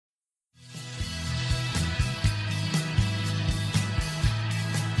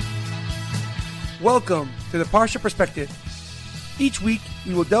Welcome to the Parsha Perspective. Each week,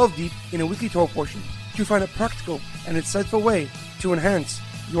 we will delve deep in a weekly Torah portion to find a practical and insightful way to enhance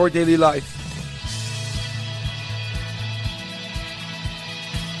your daily life.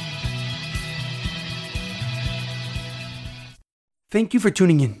 Thank you for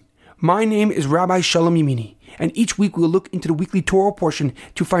tuning in. My name is Rabbi Shalom Yamini, and each week we will look into the weekly Torah portion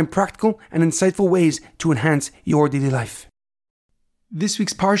to find practical and insightful ways to enhance your daily life. This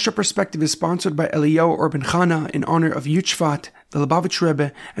week's Parsha Perspective is sponsored by Eliyahu Urban Chana in honor of Yud Shvat, the Lubavitch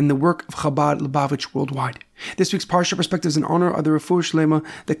Rebbe, and the work of Chabad Lubavitch worldwide. This week's Parsha Perspective is in honor of the Refuah Shlema,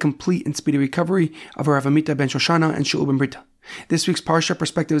 the complete and speedy recovery of Rav Amita ben Shoshana and Shaul ben Brita. This week's Parsha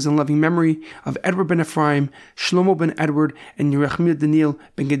Perspective is in loving memory of Edward ben Ephraim, Shlomo ben Edward, and Yerachmiel Daniel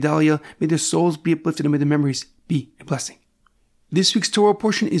ben Gedalia. May their souls be uplifted and may their memories be a blessing. This week's Torah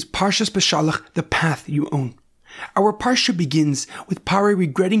portion is Parshas Beshalach, the path you own. Our Parsha begins with Pare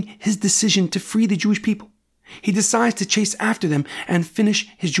regretting his decision to free the Jewish people. He decides to chase after them and finish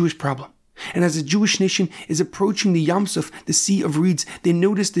his Jewish problem. And as the Jewish nation is approaching the Yam Suf, the Sea of Reeds, they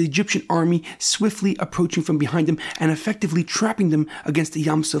notice the Egyptian army swiftly approaching from behind them and effectively trapping them against the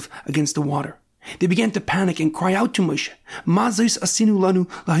Yam Suf, against the water. They began to panic and cry out to Moshe, "Ma zos asinu lanu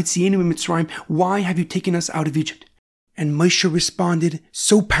lahitzienu miMitzrayim? Why have you taken us out of Egypt?" And Moshe responded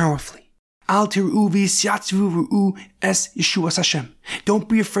so powerfully, Al tiru v'yisyatzvu ru'u es Yeshuas Hashem. Don't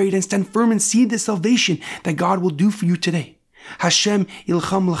be afraid and stand firm and see the salvation that God will do for you today. Hashem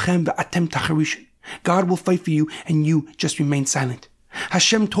yilcham lachem v'atem tacharishin. God will fight for you and you just remain silent.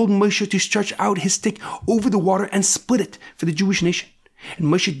 Hashem told Moshe to stretch out his stick over the water and split it for the Jewish nation. And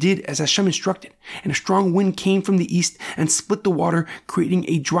Moshe did as Hashem instructed, and a strong wind came from the east and split the water, creating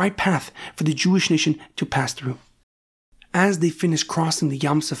a dry path for the Jewish nation to pass through. As they finished crossing the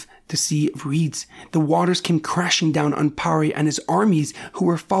Yam Suf, the Sea of Reeds, the waters came crashing down on Pare and his armies who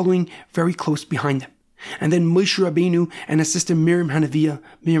were following very close behind them. And then Moshe Rabbeinu and his sister Miriam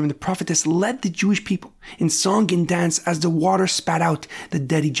the prophetess, led the Jewish people in song and dance as the water spat out the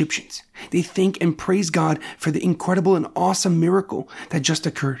dead Egyptians. They thank and praise God for the incredible and awesome miracle that just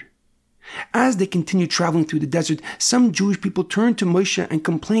occurred. As they continued traveling through the desert, some Jewish people turned to Moshe and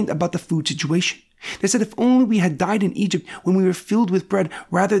complained about the food situation. They said, if only we had died in Egypt when we were filled with bread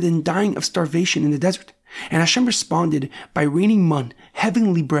rather than dying of starvation in the desert. And Hashem responded by raining man,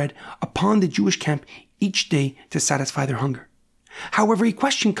 heavenly bread, upon the Jewish camp each day to satisfy their hunger. However, a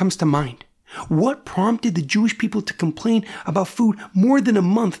question comes to mind. What prompted the Jewish people to complain about food more than a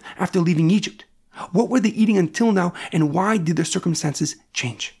month after leaving Egypt? What were they eating until now, and why did their circumstances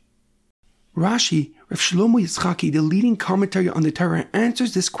change? Rashi, Rav Shlomo Yitzchaki, the leading commentary on the Torah,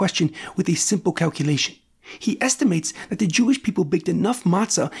 answers this question with a simple calculation. He estimates that the Jewish people baked enough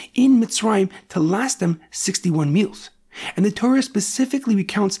matzah in Mitzrayim to last them 61 meals. And the Torah specifically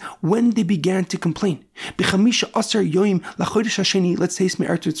recounts when they began to complain. B'chamisha asar yoim lachodesh hasheni letzeis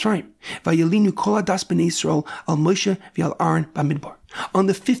me'eretz Mitzrayim vayalinu kol hadas b'nei Yisrael al Moshe v'al Aaron b'midbar. On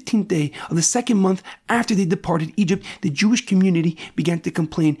the 15th day of the second month after they departed Egypt, the Jewish community began to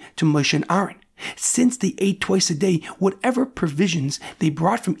complain to Moshe and Aaron. Since they ate twice a day, whatever provisions they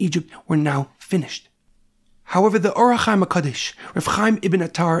brought from Egypt were now finished. However, the Orach Chaim HaKadosh, Rav Chaim Ibn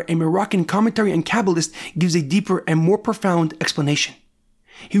Attar, a Moroccan commentary and Kabbalist, gives a deeper and more profound explanation.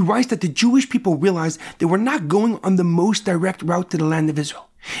 He writes that the Jewish people realized they were not going on the most direct route to the land of Israel.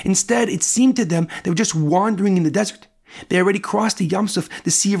 Instead, it seemed to them they were just wandering in the desert. They already crossed the Yam Suf,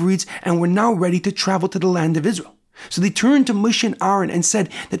 the Sea of Reeds, and were now ready to travel to the land of Israel. So they turned to Moshe and Aaron and said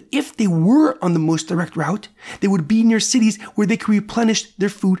that if they were on the most direct route, they would be near cities where they could replenish their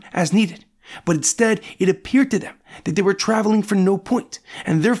food as needed. But instead, it appeared to them that they were traveling for no point,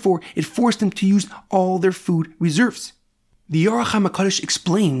 and therefore it forced them to use all their food reserves. The Orach Chaim HaKadosh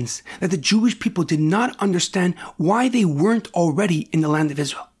explains that the Jewish people did not understand why they weren't already in the land of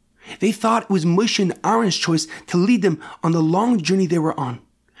Israel. They thought it was Moshe and Aaron's choice to lead them on the long journey they were on.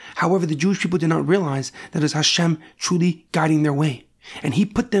 However, the Jewish people did not realize that it was Hashem truly guiding their way, and He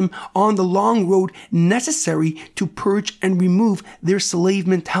put them on the long road necessary to purge and remove their slave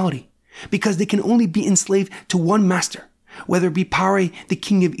mentality, because they can only be enslaved to one master, whether it be Pare, the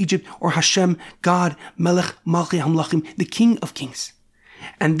king of Egypt, or Hashem, God, Melech Malchei Hamlachim, the King of Kings.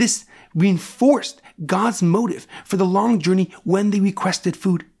 And this reinforced God's motive for the long journey when they requested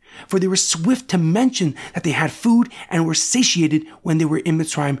food, for they were swift to mention that they had food and were satiated when they were in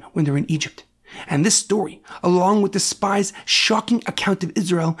Mitzrayim, when they were in Egypt. And this story, along with the spies' shocking account of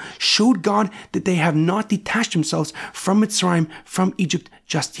Israel, showed God that they have not detached themselves from Mitzrayim, from Egypt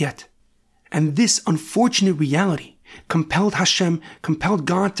just yet. And this unfortunate reality compelled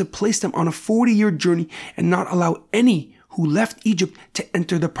God to place them on a 40-year journey and not allow any who left Egypt to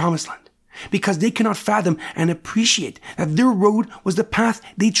enter the promised land. because they cannot fathom and appreciate that their road was the path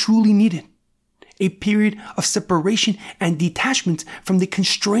they truly needed. A period of separation and detachment from the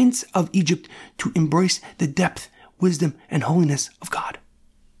constraints of Egypt to embrace the depth, wisdom, and holiness of God.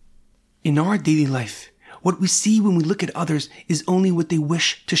 In our daily life, what we see when we look at others is only what they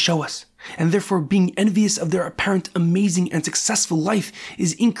wish to show us. And therefore, being envious of their apparent amazing and successful life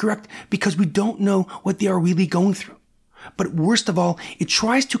is incorrect because we don't know what they are really going through. But worst of all, it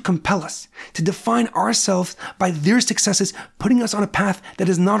tries to compel us to define ourselves by their successes, putting us on a path that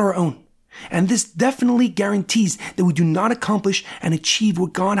is not our own. And this definitely guarantees that we do not accomplish and achieve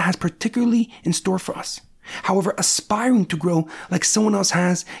what God has particularly in store for us. However, aspiring to grow like someone else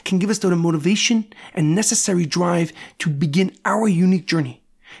has can give us the motivation and necessary drive to begin our unique journey,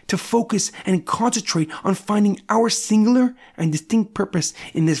 to focus and concentrate on finding our singular and distinct purpose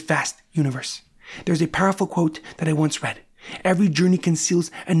in this vast universe. There's a powerful quote that I once read. Every journey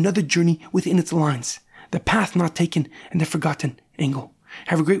conceals another journey within its lines, the path not taken and the forgotten angle.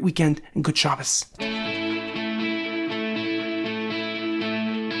 Have a great weekend and good Shabbos.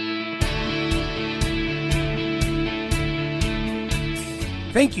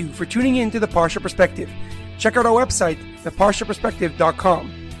 Thank you for tuning in to The Parsha Perspective. Check out our website,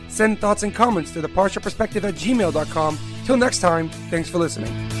 theparshaperspective.com. Send thoughts and comments to theparshaperspective@gmail.com. Till next time, thanks for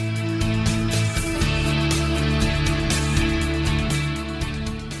listening.